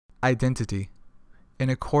Identity. In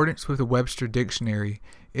accordance with the Webster Dictionary,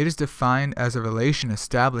 it is defined as a relation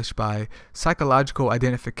established by psychological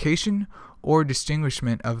identification or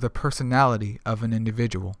distinguishment of the personality of an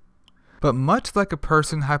individual. But much like a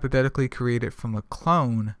person hypothetically created from a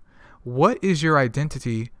clone, what is your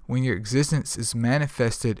identity when your existence is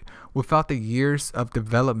manifested without the years of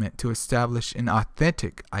development to establish an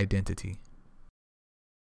authentic identity?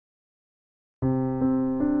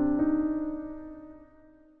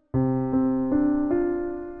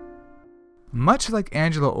 Much like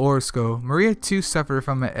Angela Orozco, Maria too suffered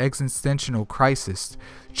from an existential crisis,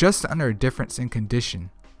 just under a difference in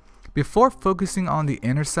condition. Before focusing on the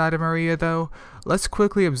inner side of Maria though, let's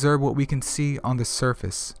quickly observe what we can see on the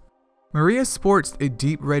surface. Maria sports a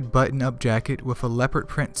deep red button-up jacket with a leopard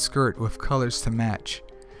print skirt with colors to match.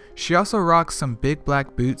 She also rocks some big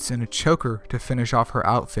black boots and a choker to finish off her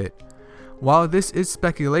outfit. While this is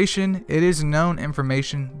speculation, it is known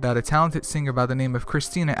information that a talented singer by the name of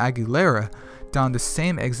Christina Aguilera donned the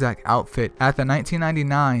same exact outfit at the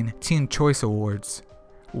 1999 Teen Choice Awards.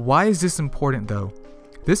 Why is this important though?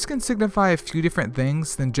 This can signify a few different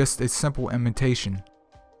things than just a simple imitation.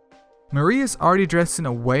 Maria is already dressed in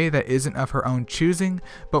a way that isn't of her own choosing,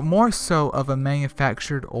 but more so of a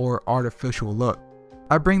manufactured or artificial look.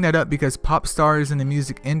 I bring that up because pop stars in the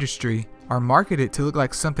music industry are marketed to look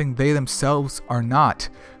like something they themselves are not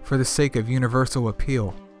for the sake of universal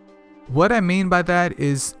appeal. What I mean by that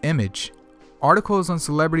is image. Articles on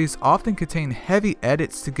celebrities often contain heavy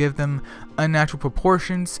edits to give them unnatural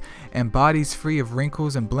proportions and bodies free of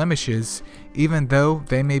wrinkles and blemishes, even though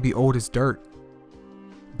they may be old as dirt.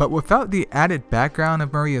 But without the added background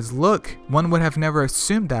of Maria's look, one would have never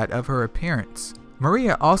assumed that of her appearance.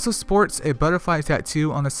 Maria also sports a butterfly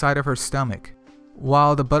tattoo on the side of her stomach.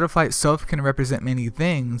 While the butterfly itself can represent many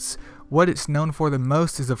things, what it's known for the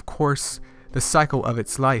most is of course the cycle of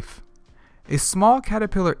its life. A small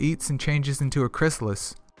caterpillar eats and changes into a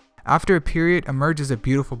chrysalis. After a period emerges a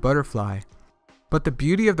beautiful butterfly. But the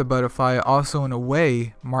beauty of the butterfly also in a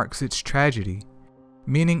way marks its tragedy,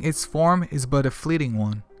 meaning its form is but a fleeting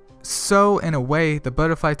one. So in a way, the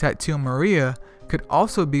butterfly tattoo on Maria could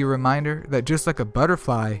also be a reminder that just like a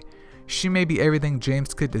butterfly, she may be everything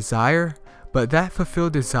James could desire, but that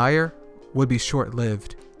fulfilled desire would be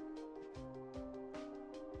short-lived.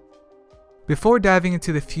 Before diving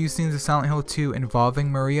into the few scenes of Silent Hill 2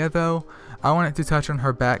 involving Maria though, I wanted to touch on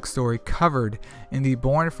her backstory covered in the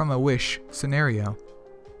Born from a Wish scenario.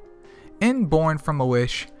 In Born from a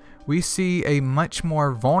Wish, we see a much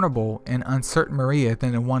more vulnerable and uncertain Maria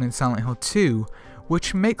than the one in Silent Hill 2,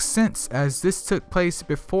 which makes sense as this took place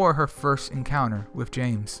before her first encounter with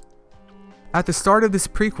James. At the start of this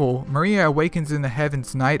prequel, Maria awakens in the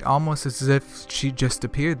Heaven's Night almost as if she just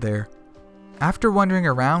appeared there. After wandering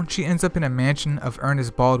around, she ends up in a mansion of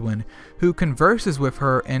Ernest Baldwin, who converses with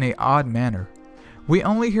her in an odd manner. We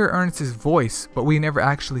only hear Ernest's voice, but we never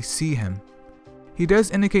actually see him. He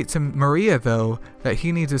does indicate to Maria though that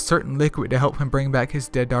he needs a certain liquid to help him bring back his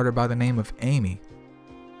dead daughter by the name of Amy.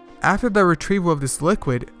 After the retrieval of this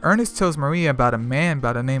liquid, Ernest tells Maria about a man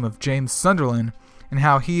by the name of James Sunderland and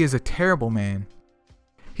how he is a terrible man.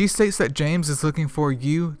 He states that James is looking for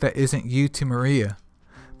you that isn't you to Maria.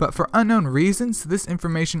 But for unknown reasons, this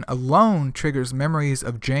information alone triggers memories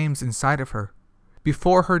of James inside of her.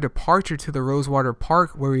 Before her departure to the Rosewater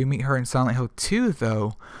Park where we meet her in Silent Hill 2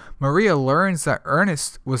 though, Maria learns that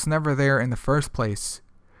Ernest was never there in the first place.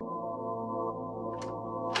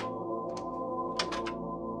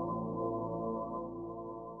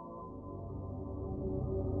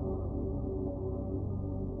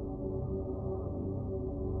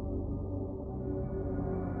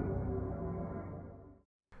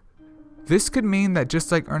 This could mean that just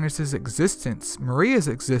like Ernest's existence, Maria's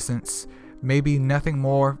existence may be nothing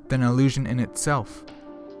more than an illusion in itself.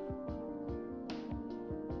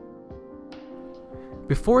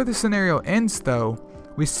 Before the scenario ends though,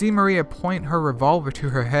 we see Maria point her revolver to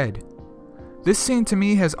her head. This scene to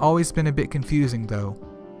me has always been a bit confusing though.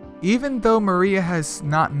 Even though Maria has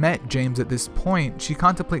not met James at this point, she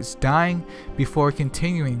contemplates dying before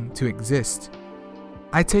continuing to exist.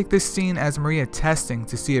 I take this scene as Maria testing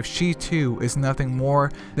to see if she too is nothing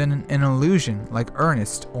more than an illusion like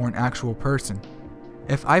Ernest or an actual person.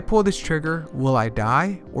 If I pull this trigger, will I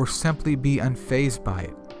die or simply be unfazed by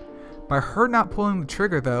it? By her not pulling the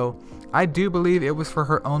trigger though, I do believe it was for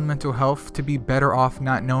her own mental health to be better off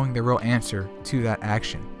not knowing the real answer to that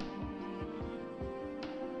action.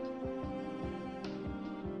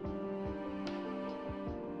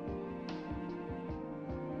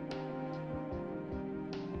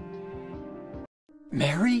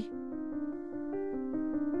 Mary?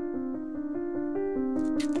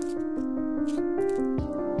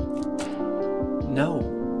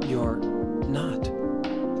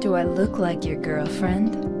 Do I look like your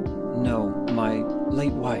girlfriend? No, my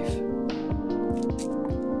late wife.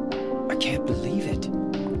 I can't believe it.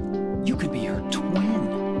 You could be her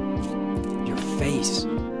twin. Your face,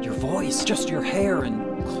 your voice, just your hair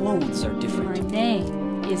and clothes are different. My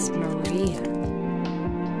name is Maria.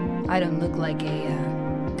 I don't look like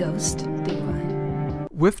a ghost, do I?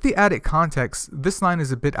 With the added context, this line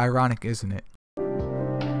is a bit ironic, isn't it?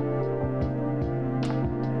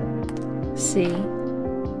 See?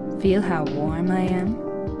 Feel how warm I am?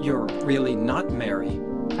 You're really not Mary.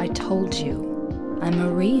 I told you. I'm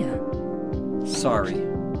Maria. Sorry.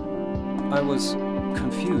 I was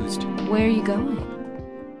confused. Where are you going?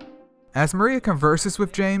 As Maria converses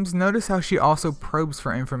with James, notice how she also probes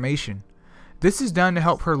for information. This is done to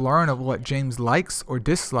help her learn of what James likes or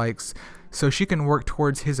dislikes so she can work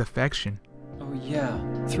towards his affection. Oh yeah,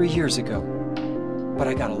 3 years ago. But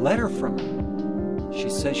I got a letter from her.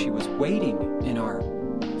 She says she was waiting in our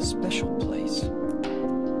special place.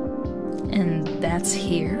 And that's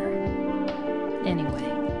here? Anyway,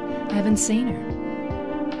 I haven't seen her.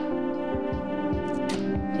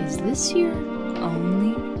 Is this your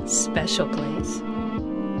only special place?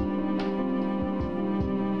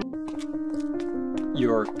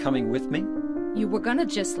 You're coming with me? You were gonna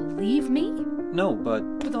just leave me? No, but...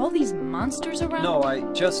 With all these monsters around? No, I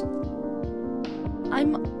just...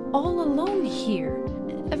 I'm all alone here.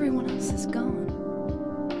 Everyone else is gone.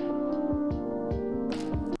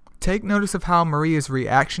 Take notice of how Maria's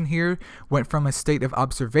reaction here went from a state of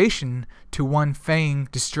observation to one feigning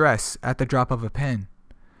distress at the drop of a pen.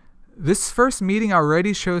 This first meeting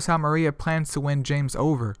already shows how Maria plans to win James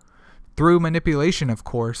over, through manipulation of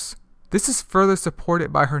course. This is further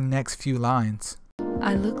supported by her next few lines.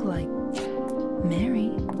 I look like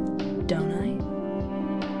Mary, don't I?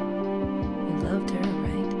 You loved her,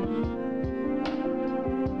 right?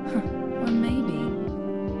 Huh, or maybe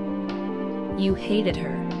you hated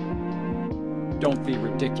her. Don't be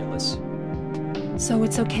ridiculous. So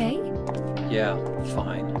it's okay? Yeah,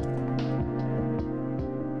 fine.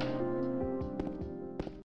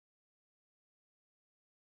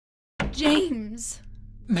 James!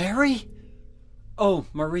 Mary? Oh,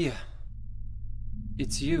 Maria.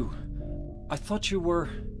 It's you. I thought you were...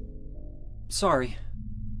 Sorry.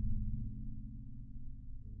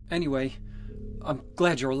 Anyway, I'm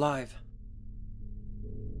glad you're alive.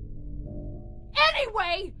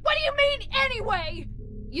 Anyway? What do you mean, anyway?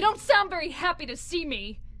 You don't sound very happy to see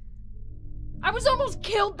me. I was almost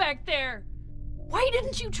killed back there. Why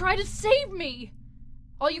didn't you try to save me?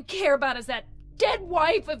 All you care about is that dead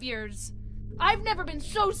wife of yours. I've never been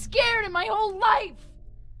so scared in my whole life.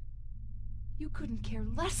 You couldn't care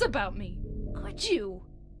less about me, could you?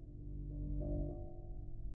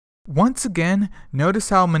 Once again, notice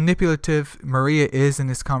how manipulative Maria is in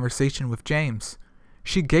this conversation with James.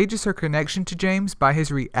 She gauges her connection to James by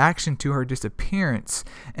his reaction to her disappearance,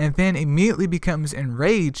 and then immediately becomes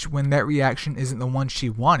enraged when that reaction isn't the one she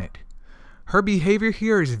wanted. Her behavior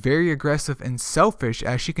here is very aggressive and selfish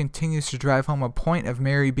as she continues to drive home a point of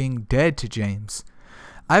Mary being dead to James.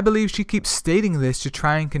 I believe she keeps stating this to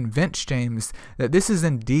try and convince James that this is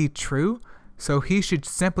indeed true, so he should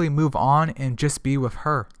simply move on and just be with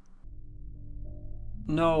her.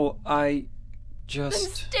 No, I Then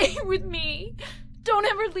just... stay with me. Don't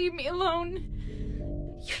ever leave me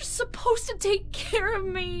alone. You're supposed to take care of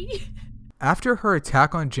me. After her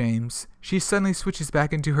attack on James, she suddenly switches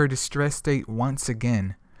back into her distressed state once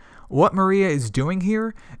again. What Maria is doing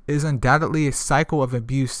here is undoubtedly a cycle of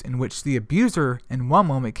abuse in which the abuser in one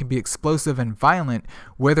moment can be explosive and violent,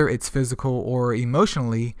 whether it's physical or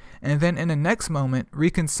emotionally, and then in the next moment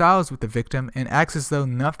reconciles with the victim and acts as though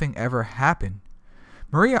nothing ever happened.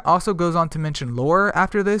 Maria also goes on to mention Laura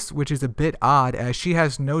after this, which is a bit odd as she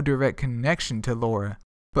has no direct connection to Laura.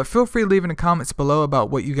 But feel free to leave in the comments below about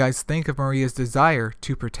what you guys think of Maria's desire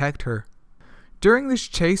to protect her. During this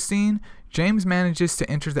chase scene, James manages to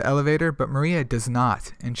enter the elevator, but Maria does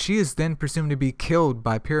not, and she is then presumed to be killed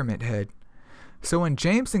by Pyramid Head. So when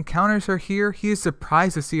James encounters her here, he is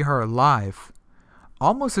surprised to see her alive,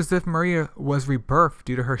 almost as if Maria was rebirthed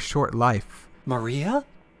due to her short life. Maria?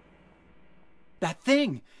 That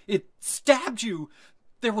thing! It stabbed you!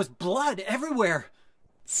 There was blood everywhere!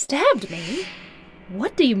 Stabbed me?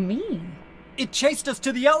 What do you mean? It chased us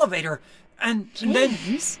to the elevator, and then...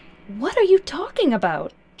 James, what are you talking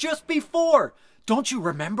about? Just before! Don't you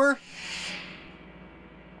remember?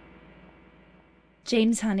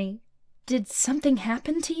 James, honey, did something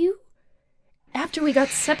happen to you? After we got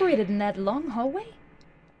separated in that long hallway?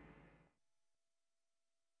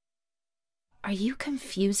 Are you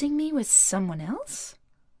confusing me with someone else?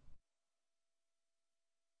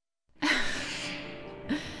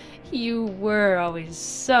 You were always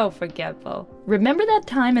so forgetful. Remember that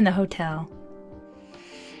time in the hotel?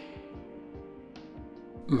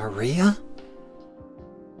 Maria?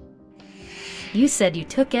 You said you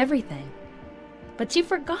took everything, but you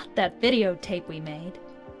forgot that videotape we made.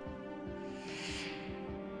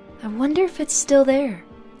 I wonder if it's still there.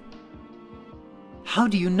 How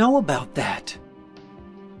do you know about that?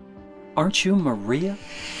 Aren't you Maria?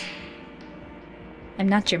 I'm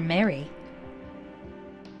not your Mary.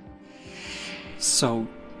 So,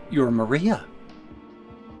 you're Maria?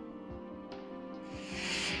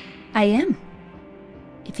 I am.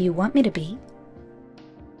 If you want me to be.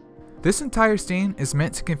 This entire scene is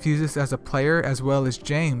meant to confuse us as a player as well as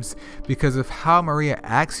James because of how Maria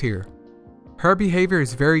acts here. Her behavior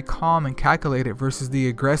is very calm and calculated versus the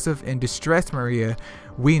aggressive and distressed Maria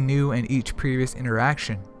we knew in each previous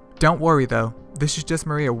interaction. Don't worry though, this is just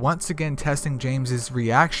Maria once again testing James's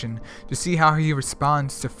reaction to see how he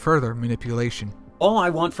responds to further manipulation. All I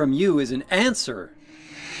want from you is an answer.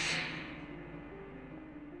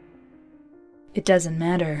 It doesn't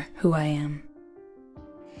matter who I am.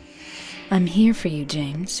 I'm here for you,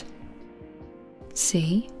 James.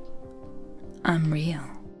 See? I'm real.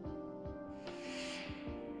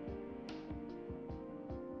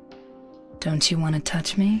 Don't you want to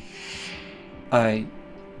touch me? I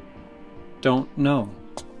don't know.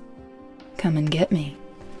 Come and get me.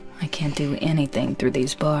 I can't do anything through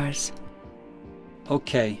these bars.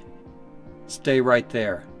 Okay. Stay right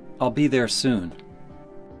there. I'll be there soon.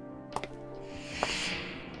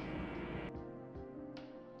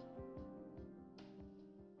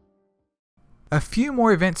 A few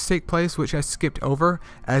more events take place which I skipped over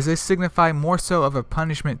as they signify more so of a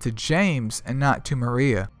punishment to James and not to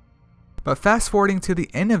Maria. But fast forwarding to the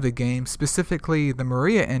end of the game, specifically the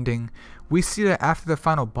Maria ending, we see that after the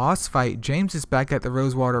final boss fight, James is back at the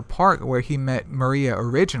Rosewater Park where he met Maria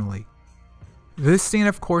originally. This scene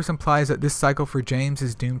of course implies that this cycle for James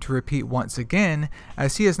is doomed to repeat once again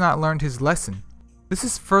as he has not learned his lesson. This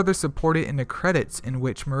is further supported in the credits in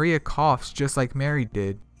which Maria coughs just like Mary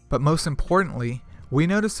did. But most importantly, we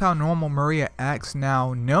notice how normal Maria acts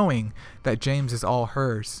now knowing that James is all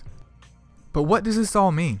hers. But what does this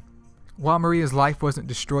all mean? While Maria's life wasn't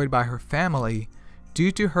destroyed by her family,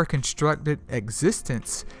 due to her constructed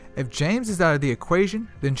existence, if James is out of the equation,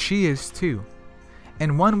 then she is too.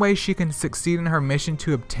 In one way she can succeed in her mission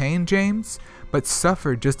to obtain James, but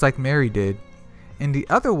suffer just like Mary did. In the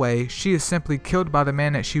other way, she is simply killed by the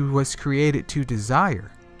man that she was created to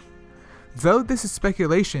desire. Though this is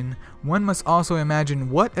speculation, one must also imagine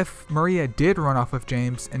what if Maria did run off with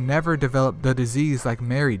James and never develop the disease like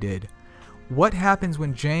Mary did? What happens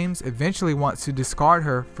when James eventually wants to discard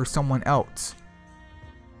her for someone else?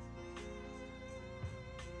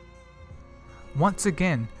 Once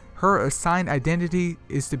again, her assigned identity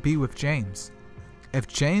is to be with James. If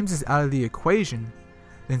James is out of the equation,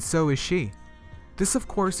 then so is she. This of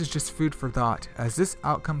course is just food for thought, as this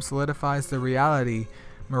outcome solidifies the reality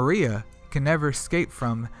Maria can never escape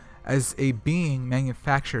from as a being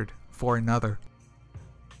manufactured for another.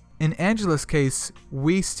 In Angela's case,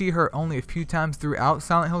 we see her only a few times throughout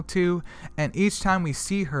Silent Hill 2, and each time we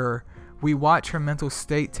see her, we watch her mental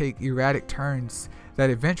state take erratic turns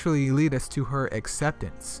that eventually lead us to her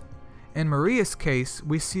acceptance. In Maria's case,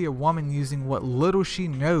 we see a woman using what little she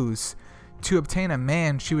knows to obtain a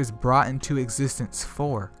man she was brought into existence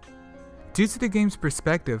for. Due to the game's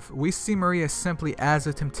perspective, we see Maria simply as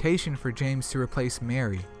a temptation for James to replace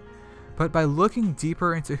Mary. But by looking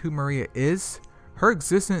deeper into who Maria is, her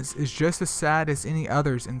existence is just as sad as any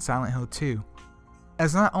others in Silent Hill 2.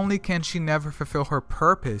 As not only can she never fulfill her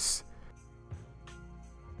purpose,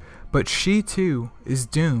 but she too is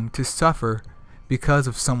doomed to suffer because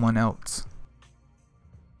of someone else.